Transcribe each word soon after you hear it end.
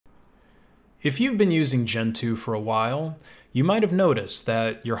If you've been using Gentoo for a while, you might have noticed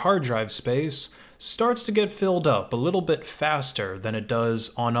that your hard drive space starts to get filled up a little bit faster than it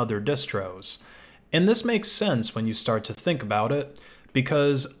does on other distros. And this makes sense when you start to think about it,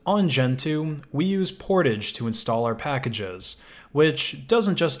 because on Gentoo, we use portage to install our packages, which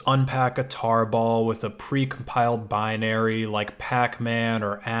doesn't just unpack a tarball with a pre-compiled binary like Pacman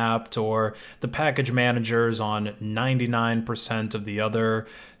or apt or the package managers on 99% of the other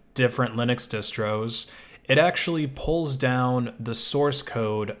different Linux distros. It actually pulls down the source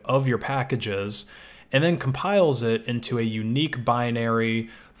code of your packages and then compiles it into a unique binary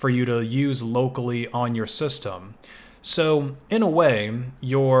for you to use locally on your system. So in a way,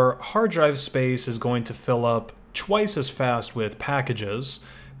 your hard drive space is going to fill up twice as fast with packages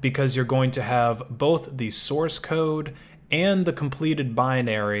because you're going to have both the source code and the completed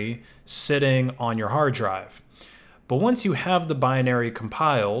binary sitting on your hard drive. But once you have the binary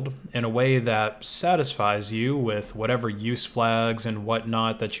compiled in a way that satisfies you with whatever use flags and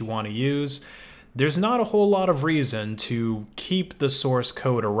whatnot that you want to use, there's not a whole lot of reason to keep the source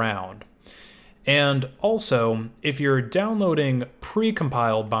code around. And also, if you're downloading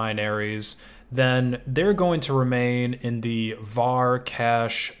pre-compiled binaries, then they're going to remain in the var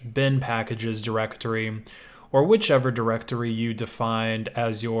cache bin packages directory, or whichever directory you defined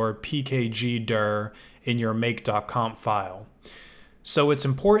as your pkg-dir in your make.conf file. So it's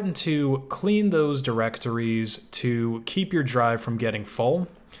important to clean those directories to keep your drive from getting full.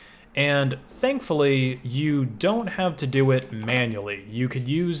 And thankfully, you don't have to do it manually. You could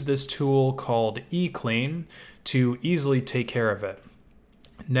use this tool called eclean to easily take care of it.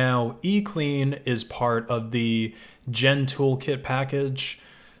 Now, eclean is part of the Gen Toolkit package.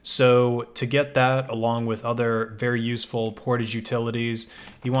 So to get that, along with other very useful portage utilities,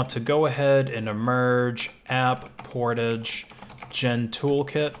 you want to go ahead and emerge app portage Gen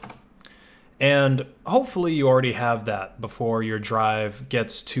Toolkit. And hopefully you already have that before your drive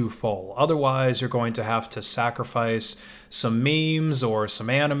gets too full. Otherwise, you're going to have to sacrifice some memes or some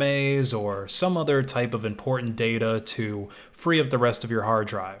animes or some other type of important data to free up the rest of your hard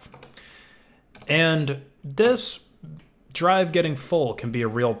drive. And this drive getting full can be a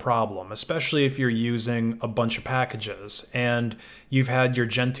real problem, especially if you're using a bunch of packages and you've had your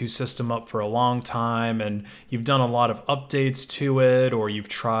Gentoo system up for a long time and you've done a lot of updates to it, or you've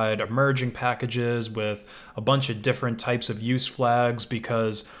tried merging packages with a bunch of different types of use flags,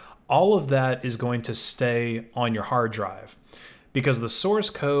 because all of that is going to stay on your hard drive. Because the source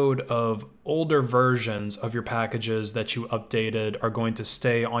code of older versions of your packages that you updated are going to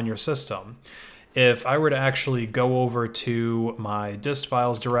stay on your system. If I were to actually go over to my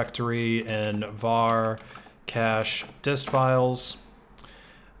distfiles directory in var cache distfiles,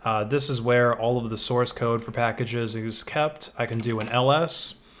 this is where all of the source code for packages is kept. I can do an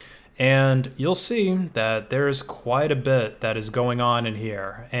ls, and you'll see that there's quite a bit that is going on in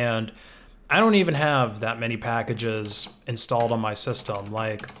here. And I don't even have that many packages installed on my system.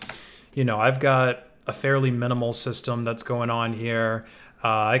 Like, you know, I've got a fairly minimal system that's going on here.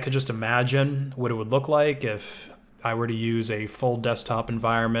 I could just imagine what it would look like if I were to use a full desktop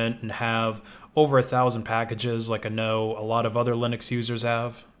environment and have over 1,000 packages like I know a lot of other Linux users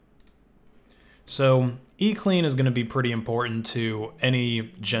have. So eclean is going to be pretty important to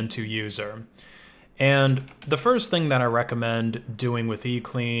any Gentoo user. And the first thing that I recommend doing with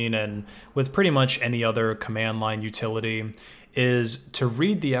eclean and with pretty much any other command line utility is to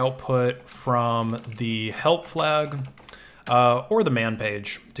read the output from the help flag or the man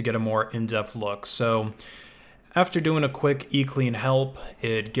page to get a more in-depth look. So after doing a quick eclean help,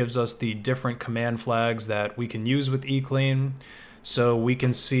 it gives us the different command flags that we can use with eclean. So we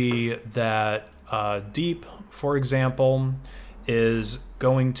can see that deep, for example, is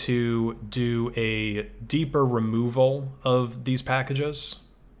going to do a deeper removal of these packages.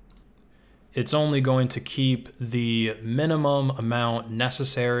 It's only going to keep the minimum amount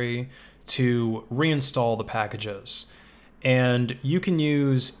necessary to reinstall the packages. And you can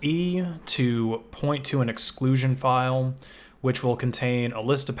use E to point to an exclusion file, which will contain a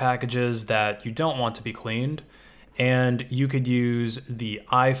list of packages that you don't want to be cleaned. And you could use the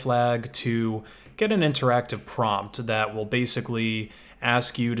I flag to get an interactive prompt that will basically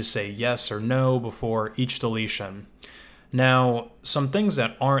ask you to say yes or no before each deletion. Now, some things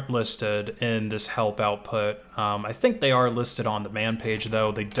that aren't listed in this help output, I think they are listed on the man page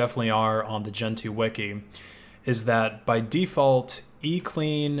though, they definitely are on the Gentoo wiki, is that by default,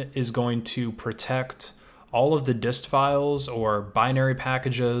 eclean is going to protect all of the dist files or binary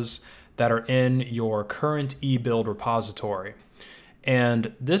packages that are in your current ebuild repository.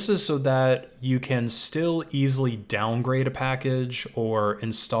 And this is so that you can still easily downgrade a package or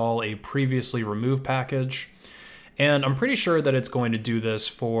install a previously removed package. And I'm pretty sure that it's going to do this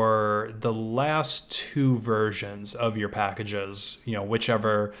for the last 2 versions of your packages,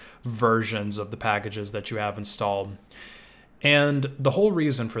 whichever versions of the packages that you have installed. And the whole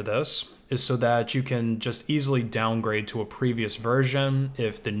reason for this is so that you can just easily downgrade to a previous version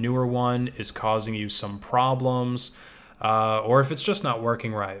if the newer one is causing you some problems, or if it's just not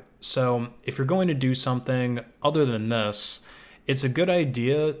working right. So if you're going to do something other than this, it's a good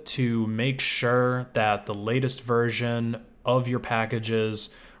idea to make sure that the latest version of your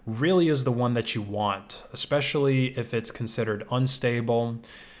packages really is the one that you want, especially if it's considered unstable.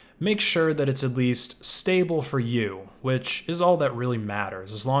 Make sure that it's at least stable for you, which is all that really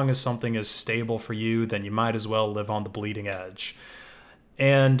matters. As long as something is stable for you, then you might as well live on the bleeding edge.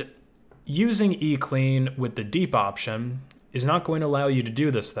 And using eclean with the deep option is not going to allow you to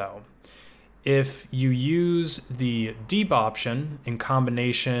do this though. If you use the deep option in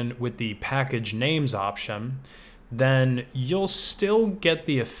combination with the package names option, then you'll still get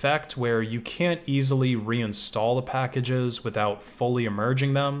the effect where you can't easily reinstall the packages without fully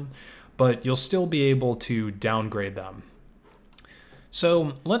emerging them, but you'll still be able to downgrade them.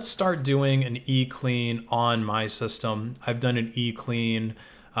 So let's start doing an eclean on my system. I've done an eclean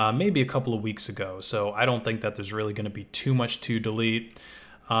maybe a couple of weeks ago, so I don't think that there's really going to be too much to delete.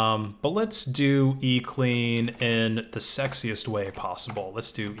 But let's do eclean in the sexiest way possible.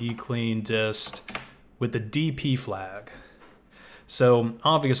 Let's do eclean-dist with the DP flag. So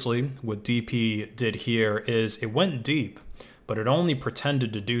obviously what DP did here is it went deep, but it only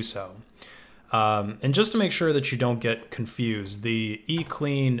pretended to do so. And just to make sure that you don't get confused, the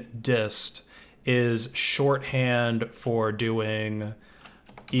eclean-dist is shorthand for doing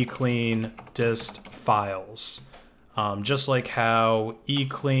eclean-dist files. Just like how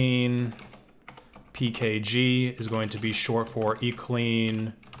eclean PKG is going to be short for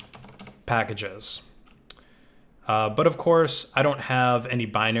eclean packages. But of course, I don't have any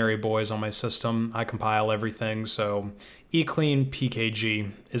binary boys on my system. I compile everything, so eclean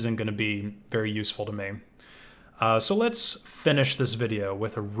PKG isn't going to be very useful to me. So let's finish this video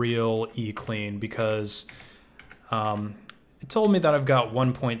with a real eclean because it told me that I've got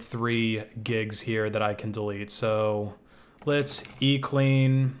 1.3 gigs here that I can delete. So let's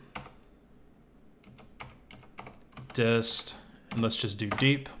eclean dist, and let's just do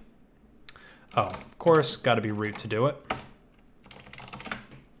deep. Oh, of course, got to be root to do it.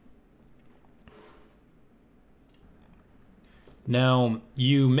 Now,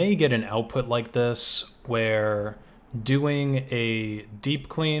 you may get an output like this where doing a deep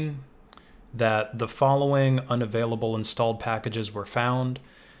clean that the following unavailable installed packages were found,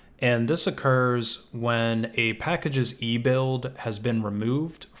 and this occurs when a package's ebuild has been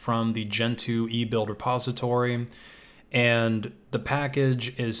removed from the Gentoo ebuild repository and the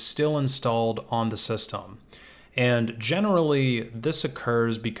package is still installed on the system. And generally this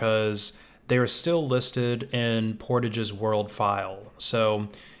occurs because they are still listed in Portage's world file. So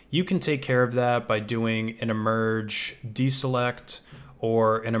you can take care of that by doing an emerge deselect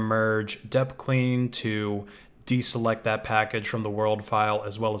or an emerge dep clean to deselect that package from the world file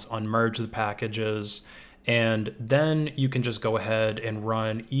as well as unmerge the packages. And then you can just go ahead and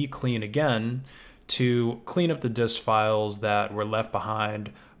run eclean again to clean up the dist files that were left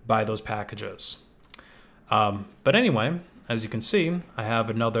behind by those packages. But anyway, as you can see, I have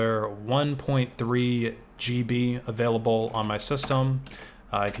another 1.3 GB available on my system.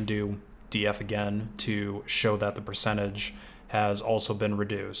 I can do df again to show that the percentage has also been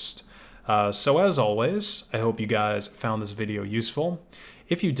reduced. So as always, I hope you guys found this video useful.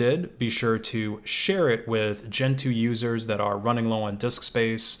 If you did, be sure to share it with Gentoo users that are running low on disk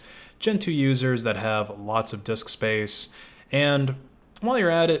space, Gentoo users that have lots of disk space, and while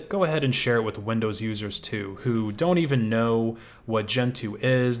you're at it, go ahead and share it with Windows users too, who don't even know what Gentoo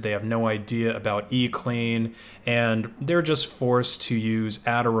is, they have no idea about eclean, and they're just forced to use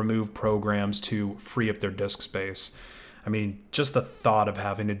add or remove programs to free up their disk space. I mean, just the thought of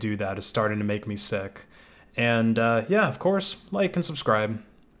having to do that is starting to make me sick. And yeah, of course, like and subscribe.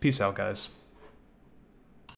 Peace out, guys.